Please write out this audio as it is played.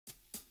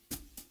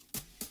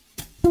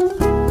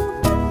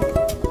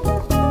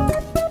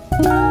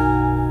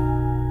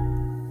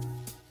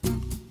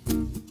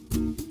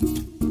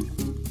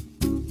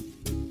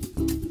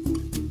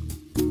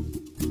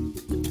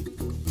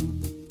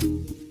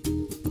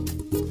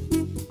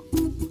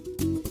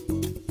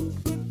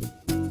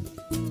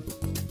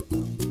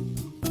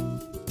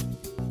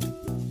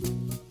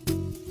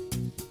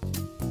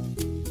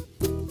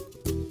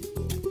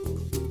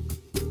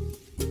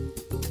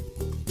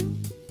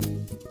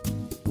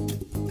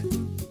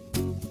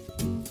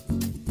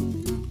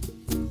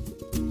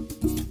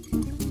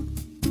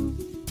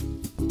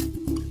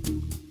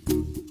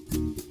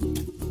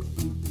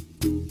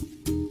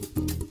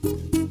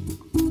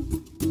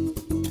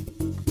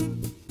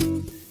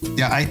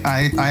Yeah,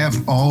 I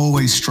have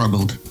always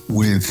struggled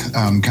with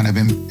kind of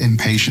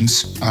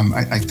impatience.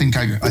 I think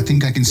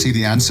I can see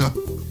the answer,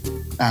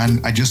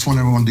 and I just want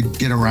everyone to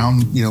get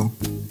around, you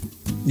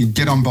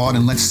get on board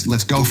and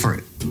let's go for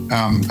it.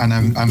 And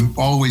I'm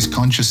always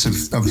conscious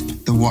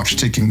of the watch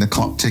ticking, the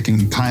clock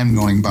ticking, time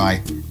going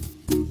by.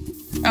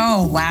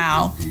 Oh,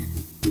 wow.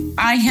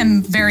 I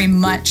am very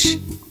much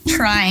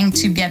trying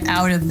to get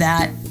out of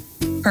that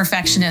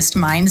perfectionist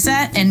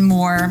mindset and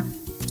more,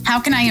 how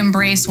can I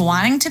embrace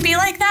wanting to be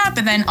like that,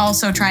 but then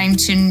also trying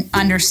to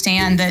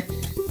understand that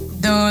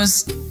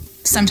those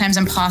sometimes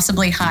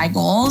impossibly high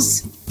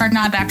goals are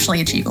not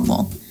actually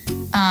achievable.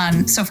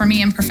 So for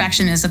me,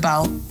 imperfection is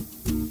about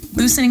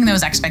loosening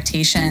those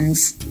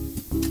expectations,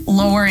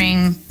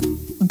 lowering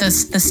the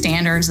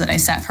standards that I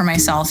set for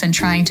myself, and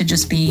trying to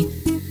just be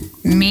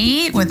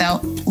me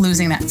without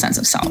losing that sense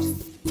of self.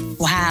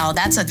 Wow,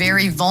 that's a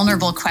very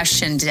vulnerable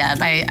question, Deb.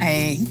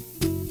 I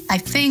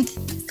think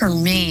for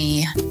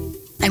me,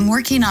 I'm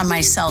working on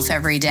myself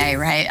every day,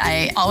 right?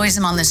 I always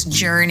am on this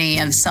journey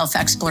of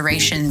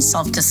self-exploration,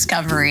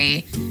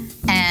 self-discovery.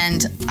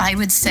 And I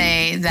would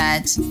say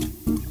that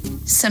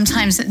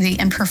sometimes the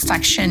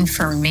imperfection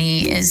for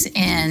me is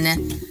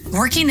in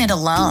working it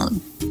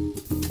alone.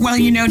 Well,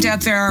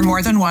 Deb, there are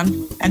more than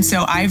one. And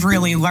so I've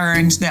really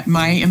learned that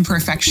my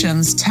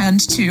imperfections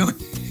tend to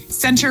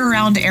center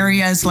around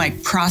areas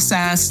like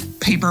process,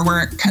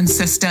 paperwork,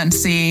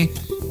 consistency,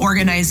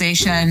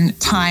 organization,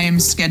 time,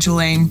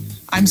 scheduling.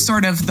 I'm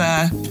sort of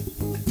the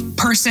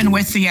person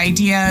with the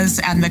ideas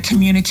and the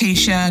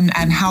communication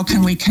and how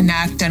can we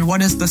connect and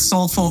what is the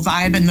soulful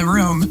vibe in the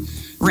room,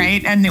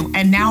 right? And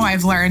now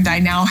I've learned I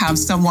now have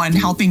someone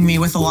helping me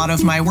with a lot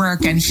of my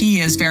work, and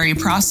he is very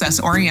process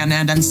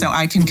oriented, and so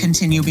I can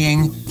continue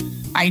being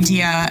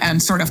idea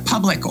and sort of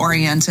public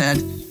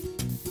oriented.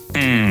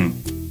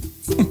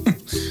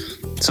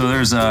 So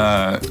there's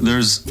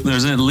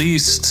at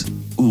least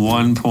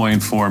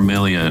 1.4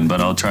 million,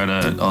 but I'll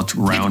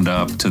round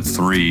up to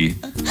 3.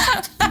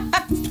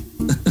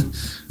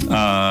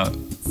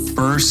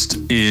 First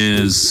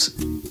is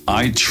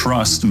I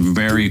trust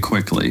very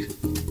quickly,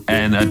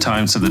 and at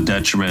times to the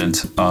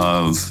detriment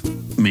of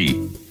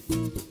me.